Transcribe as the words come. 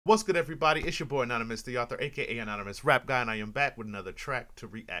What's good, everybody? It's your boy Anonymous, the author, aka Anonymous Rap Guy, and I am back with another track to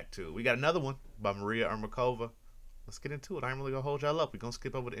react to. We got another one by Ermakova. Let's get into it. I ain't really gonna hold y'all up. We're gonna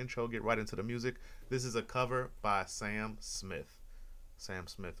skip over the intro, get right into the music. This is a cover by Sam Smith. Sam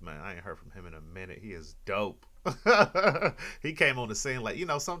Smith, man, I ain't heard from him in a minute. He is dope. He came on the scene like, you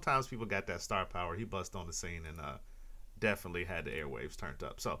know, sometimes people got that star power. He bust on the scene and definitely had the airwaves turned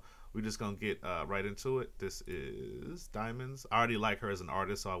up. So we're just gonna get right into it. This is Diamonds. I already like her as an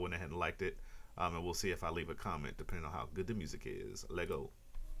artist, so I went ahead and liked it. And we'll see if I leave a comment depending on how good the music is. Lego.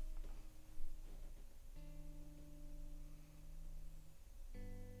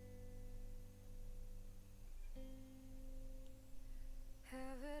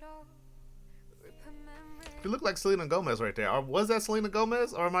 You look like Selena Gomez right there. Or was that Selena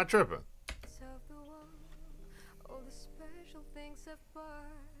Gomez, or am I tripping? All the special things apart,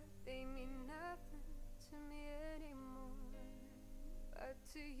 they mean nothing to me anymore. But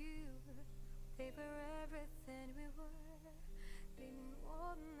to you, they were everything we were. They mean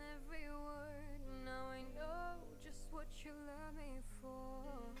more than every word. Now I know just what you love me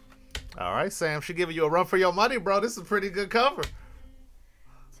for. All right, Sam, she giving you a run for your money, bro. This is a pretty good cover.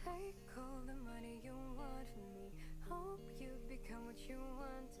 Take all the money you want from me. Hope you become what you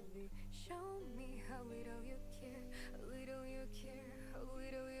want to be. Show me how little you care, how little you care, how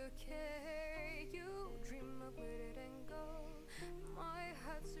little you care. You dream of glitter and gold. My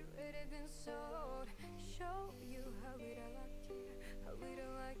heart's already been sold. Show you how little I care, how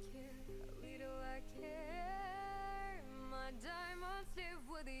little I care, how little I care. My diamonds live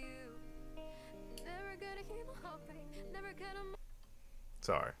with you. Never gonna keep my heart break. Never gonna.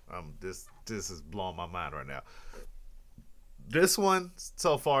 Sorry, this is blowing my mind right now. This one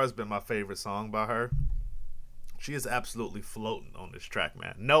so far has been my favorite song by her. She is absolutely floating on this track,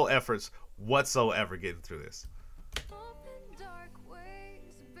 man. No efforts whatsoever getting through this. Open dark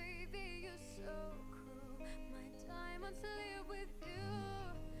ways, baby, you're so cruel. My diamonds live with you.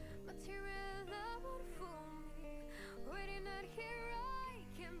 Material love won't fool me. Waiting out here, I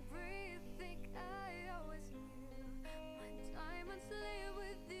can breathe. Think I always knew. My diamonds live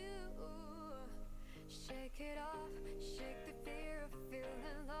with you. Shake it off, shake the fear of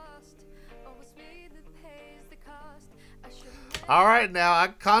feeling lost. Always me that pays the cost. I should. All right, now a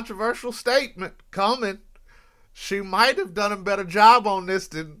controversial statement coming. She might have done a better job on this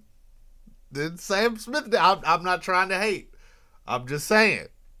than Sam Smith did. I'm not trying to hate. I'm just saying.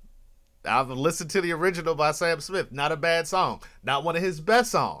 I've listened to the original by Sam Smith. Not a bad song. Not one of his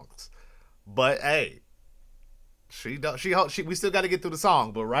best songs. But hey, we still got to get through the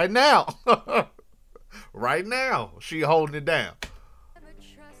song. But right now, right now, she holding it down. Never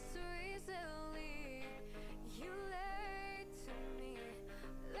trust so easily. You lied to me,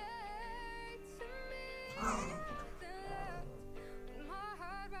 lied to me. Then left my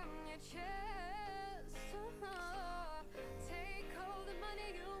heart on your chest. Take all the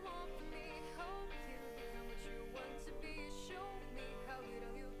money you want from me. Hope you become what you want to be. Show me how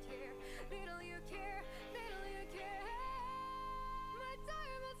little you care, little you care, little you care. My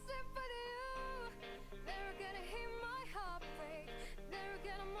diamonds live for you. Never gonna hear my heart break. Never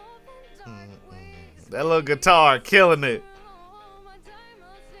gonna move in dark ways. That little guitar killing it. My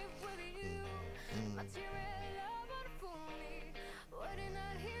diamonds live with you. Material love won't fool me. Waiting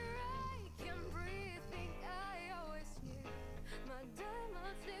out here, I can breathe. Think I always knew. My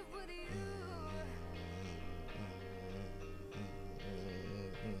diamonds live with you.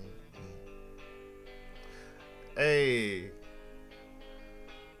 Hey.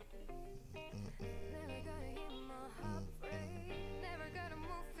 Never gonna hear my heart break. Never gonna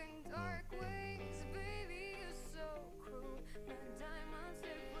move in dark ways. Baby, you're so cruel. My diamonds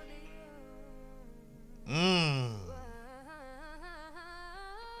live with you.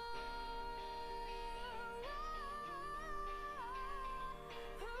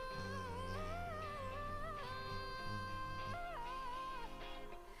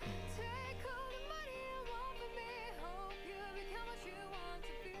 Take all the money you want from me. Hope you become what you want to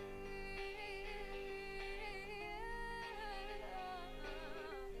be.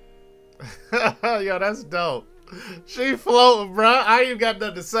 Yo, that's dope. She floating, bro. I ain't even got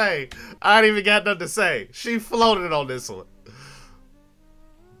nothing to say. She floated on this one.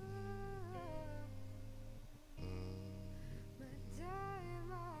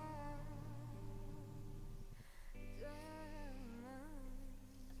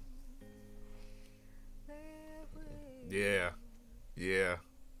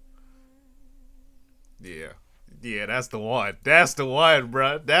 Yeah, that's the one. That's the one,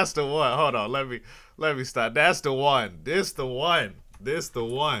 bro. That's the one. Hold on, let me stop. That's the one. This the one.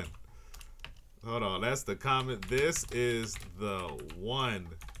 Hold on, that's the comment. This is the one.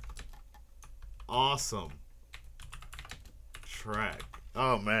 awesome track.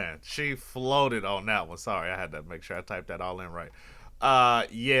 Oh man, she floated on that one. Sorry, I had to make sure I typed that all in right.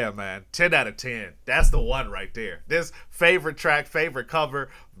 Yeah, man, 10 out of 10. That's the one right there. This favorite track, favorite cover,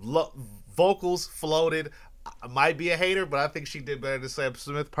 vocals floated. I might be a hater, but I think she did better than Sam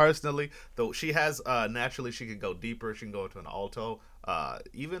Smith personally. Though she has naturally, she can go deeper. She can go into an alto,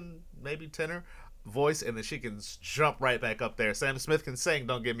 even maybe tenor voice, and then she can jump right back up there. Sam Smith can sing,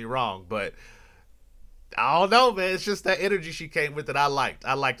 don't get me wrong, but I don't know, man. It's just that energy she came with that I liked.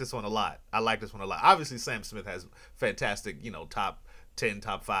 I like this one a lot. Obviously, Sam Smith has fantastic, top 10,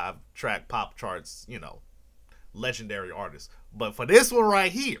 top 5 track pop charts, legendary artists. But for this one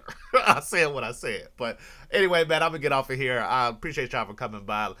right here, I said what I said. But anyway, man, I'm going to get off of here. I appreciate y'all for coming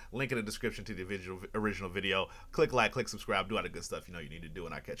by. Link in the description to the original video. Click like, click subscribe. Do all the good stuff you need to do.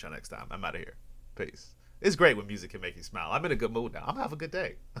 And I'll catch y'all next time. I'm out of here. Peace. It's great when music can make you smile. I'm in a good mood now. I'm having a good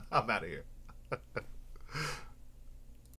day. I'm out of here.